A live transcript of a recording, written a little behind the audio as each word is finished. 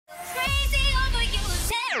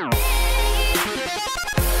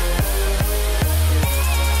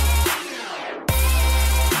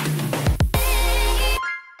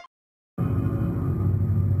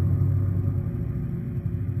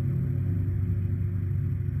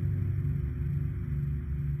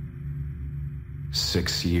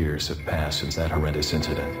6 years have passed since that horrendous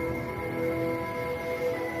incident.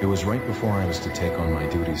 It was right before I was to take on my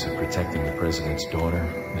duties of protecting the president's daughter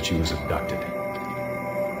that she was abducted.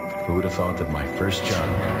 Who would have thought that my first job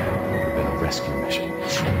would have been a rescue mission?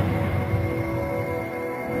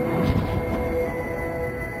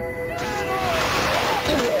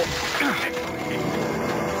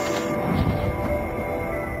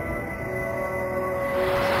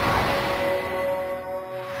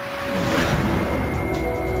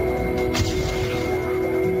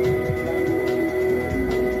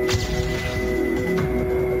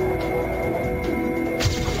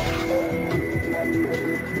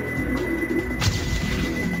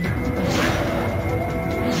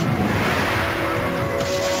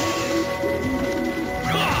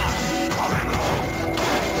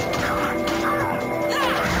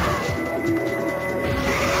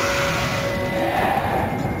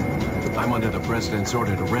 President's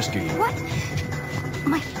order to rescue you. What?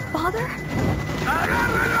 My father?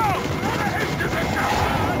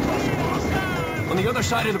 On the other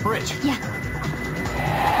side of the bridge. Yeah.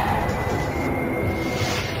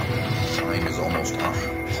 Time is almost up.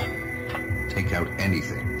 Take out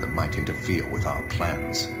anything that might interfere with our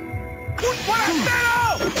plans.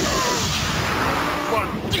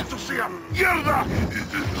 ¡Maldito sea mierda!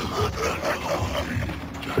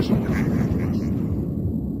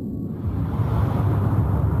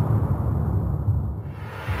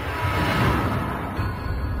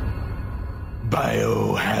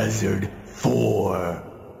 Biohazard 4.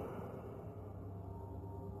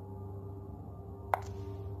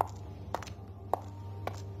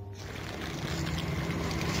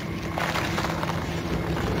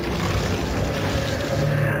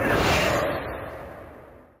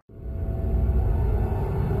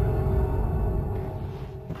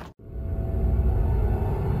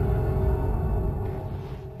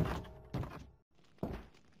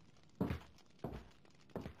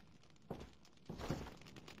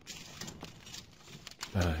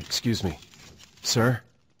 Excuse me. Sir?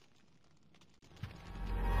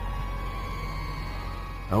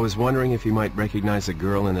 I was wondering if you might recognize the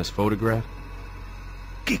girl in this photograph?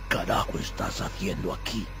 ¿Qué carajo estás haciendo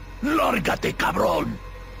aquí? ¡Lárgate, cabrón!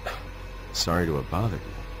 Sorry to have bothered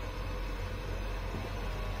you.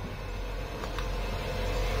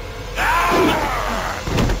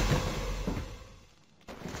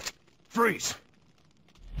 Freeze!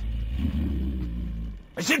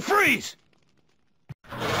 I said freeze!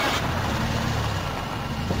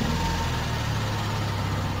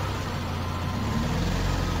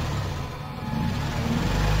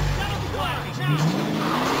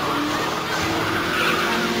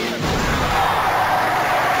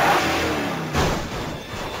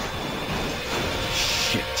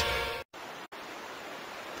 Shit.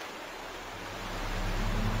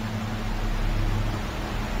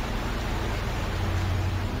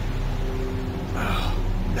 Oh,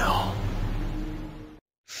 no.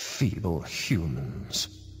 Feeble humans.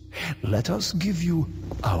 Let us give you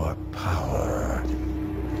our power.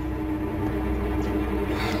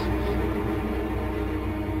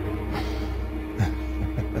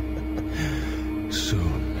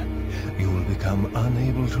 Soon, you will become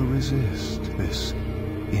unable to resist this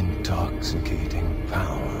intoxicating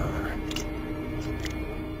power.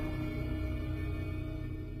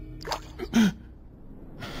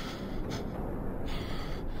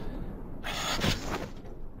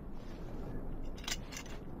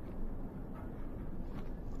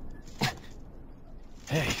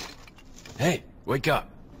 Hey, wake up.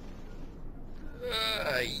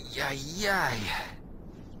 Ay.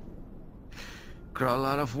 Crawl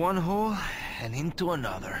out of one hole and into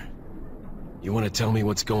another. You want to tell me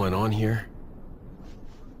what's going on here?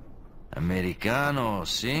 Americano,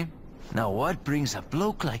 see? Now what brings a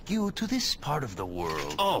bloke like you to this part of the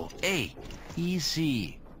world? Oh, hey,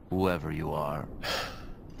 easy, whoever you are.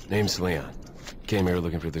 Name's Leon. Came here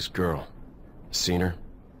looking for this girl. Seen her?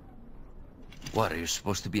 What, are you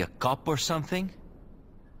supposed to be a cop or something?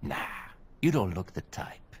 Nah, you don't look the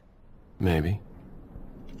type. Maybe.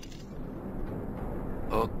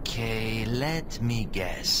 Okay, let me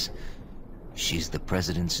guess. She's the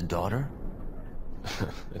president's daughter?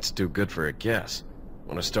 That's too good for a guess.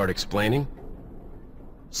 Want to start explaining?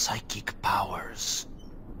 Psychic powers.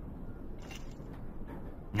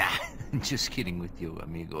 Nah, just kidding with you,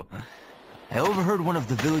 amigo. I overheard one of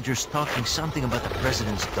the villagers talking something about the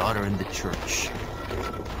president's daughter in the church.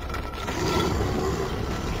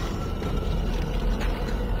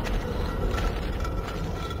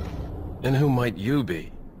 And who might you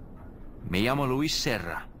be? Me llamo Luis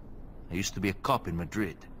Serra. I used to be a cop in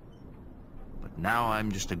Madrid. But now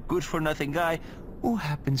I'm just a good-for-nothing guy who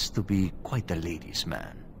happens to be quite a ladies'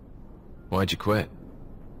 man. Why'd you quit?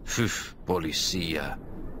 Phew, policia.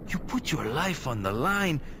 You put your life on the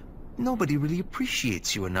line. Nobody really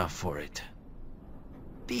appreciates you enough for it.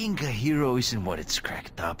 Being a hero isn't what it's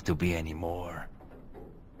cracked up to be anymore.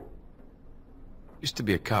 Used to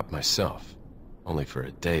be a cop myself. Only for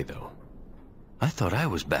a day, though. I thought I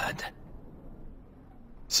was bad.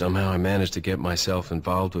 Somehow I managed to get myself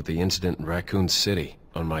involved with the incident in Raccoon City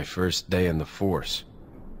on my first day in the force.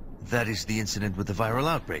 That is the incident with the viral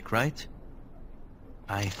outbreak, right?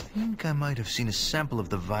 I think I might have seen a sample of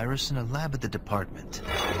the virus in a lab at the department.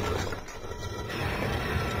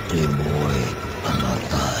 Hey boy, I'm not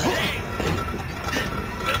done.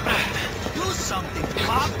 Do something,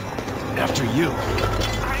 Pop! After you.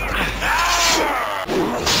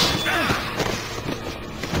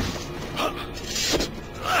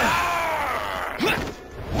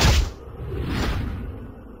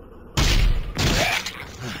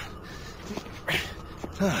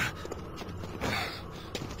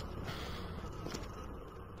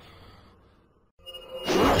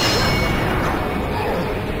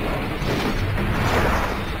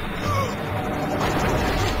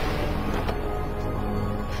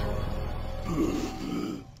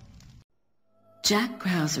 Jack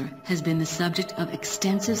Krauser has been the subject of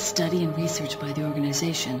extensive study and research by the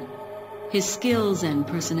organization. His skills and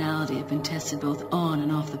personality have been tested both on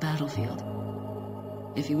and off the battlefield.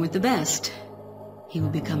 If he weren't the best, he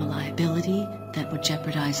would become a liability that would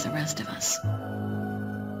jeopardize the rest of us.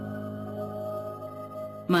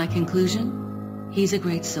 My conclusion? He's a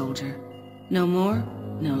great soldier. No more,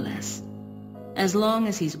 no less. As long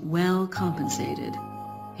as he's well compensated,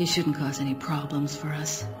 he shouldn't cause any problems for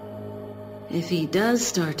us. If he does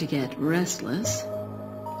start to get restless,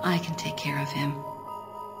 I can take care of him.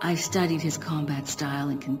 I've studied his combat style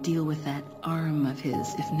and can deal with that arm of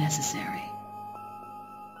his if necessary.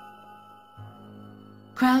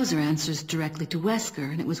 Krauser answers directly to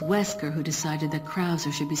Wesker, and it was Wesker who decided that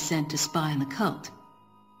Krauser should be sent to spy on the cult.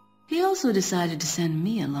 He also decided to send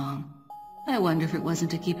me along. I wonder if it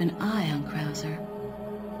wasn't to keep an eye on Krauser.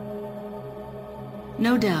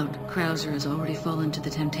 No doubt, Krauser has already fallen to the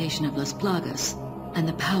temptation of Las Plagas and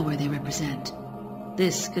the power they represent.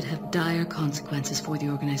 This could have dire consequences for the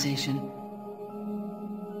organization.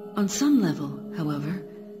 On some level, however,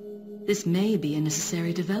 this may be a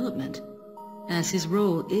necessary development, as his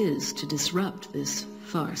role is to disrupt this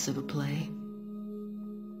farce of a play.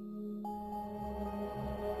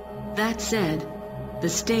 That said, the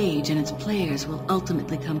stage and its players will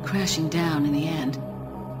ultimately come crashing down in the end.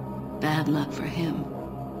 Bad luck for him.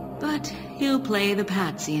 But he'll play the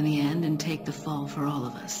patsy in the end and take the fall for all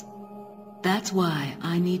of us. That's why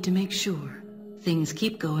I need to make sure things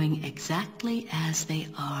keep going exactly as they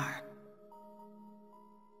are.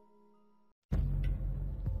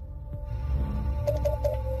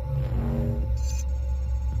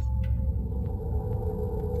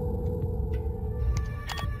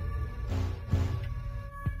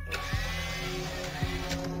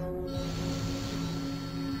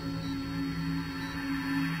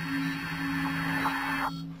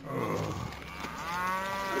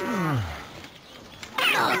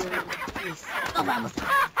 Vamos.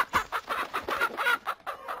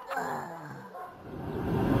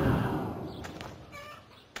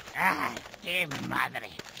 ¡Ah, qué madre!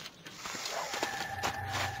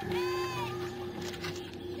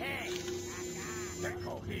 Te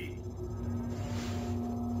cogí.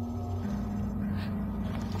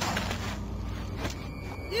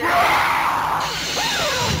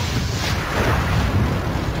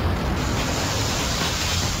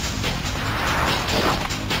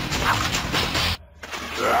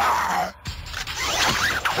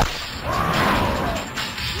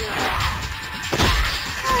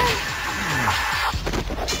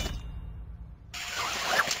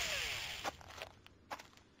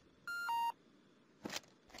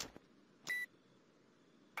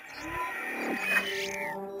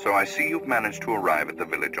 So I see you've managed to arrive at the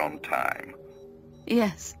village on time.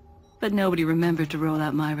 Yes, but nobody remembered to roll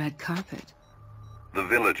out my red carpet. The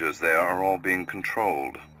villagers there are all being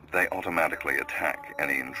controlled. They automatically attack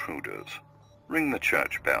any intruders. Ring the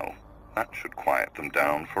church bell. That should quiet them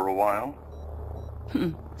down for a while.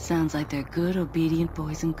 Sounds like they're good, obedient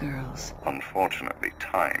boys and girls. Unfortunately,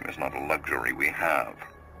 time is not a luxury we have.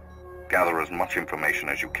 Gather as much information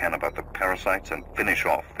as you can about the parasites and finish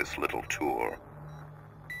off this little tour.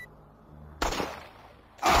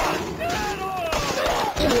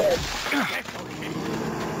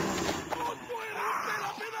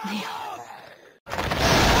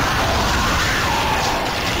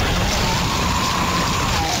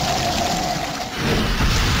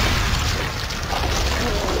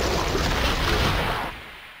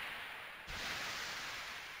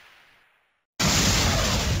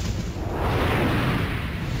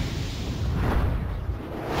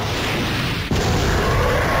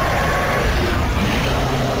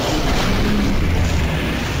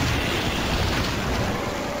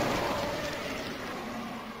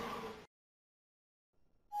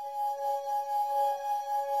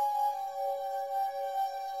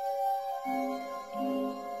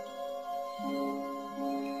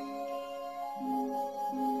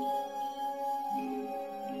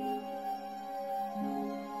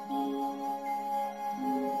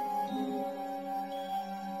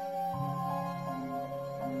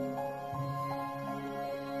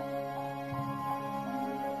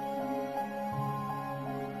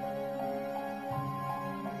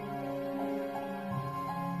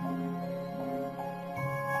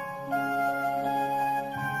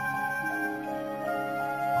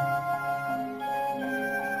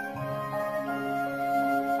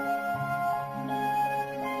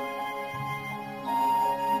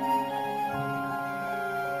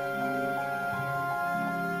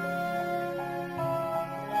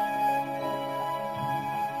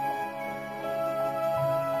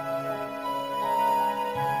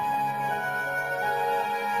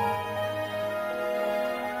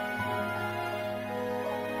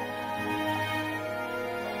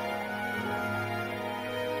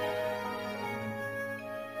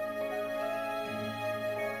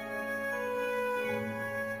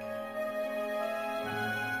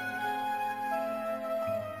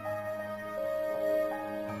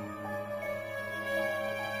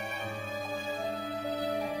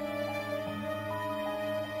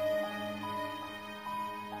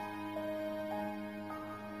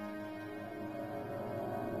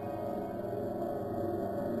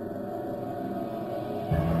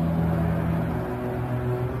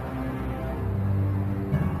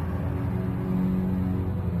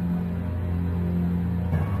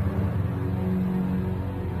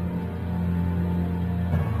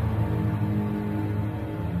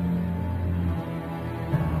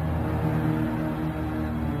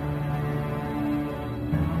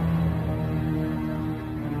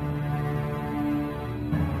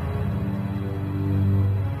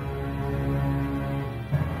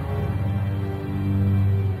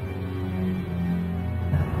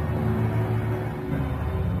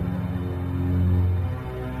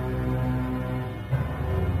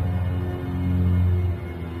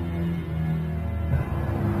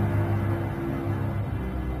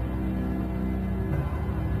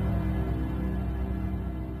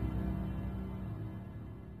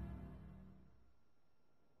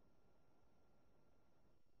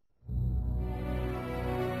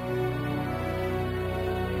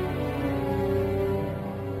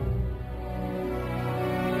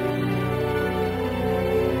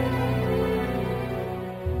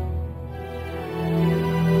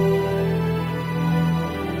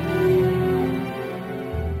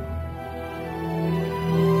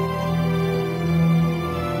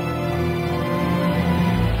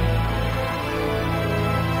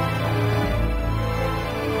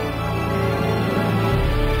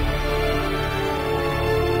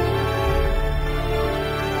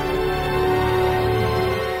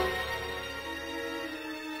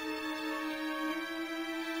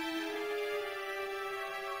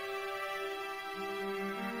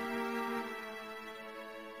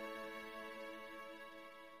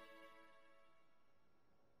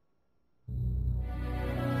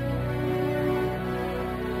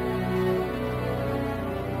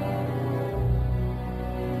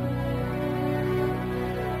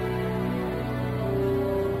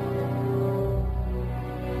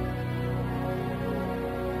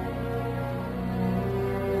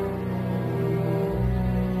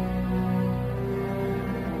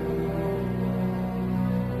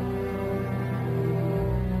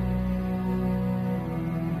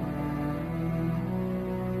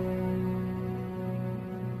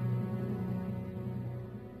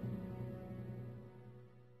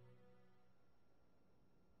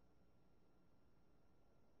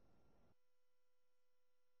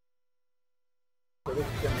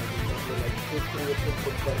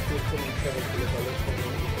 compartir con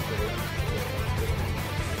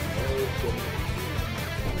un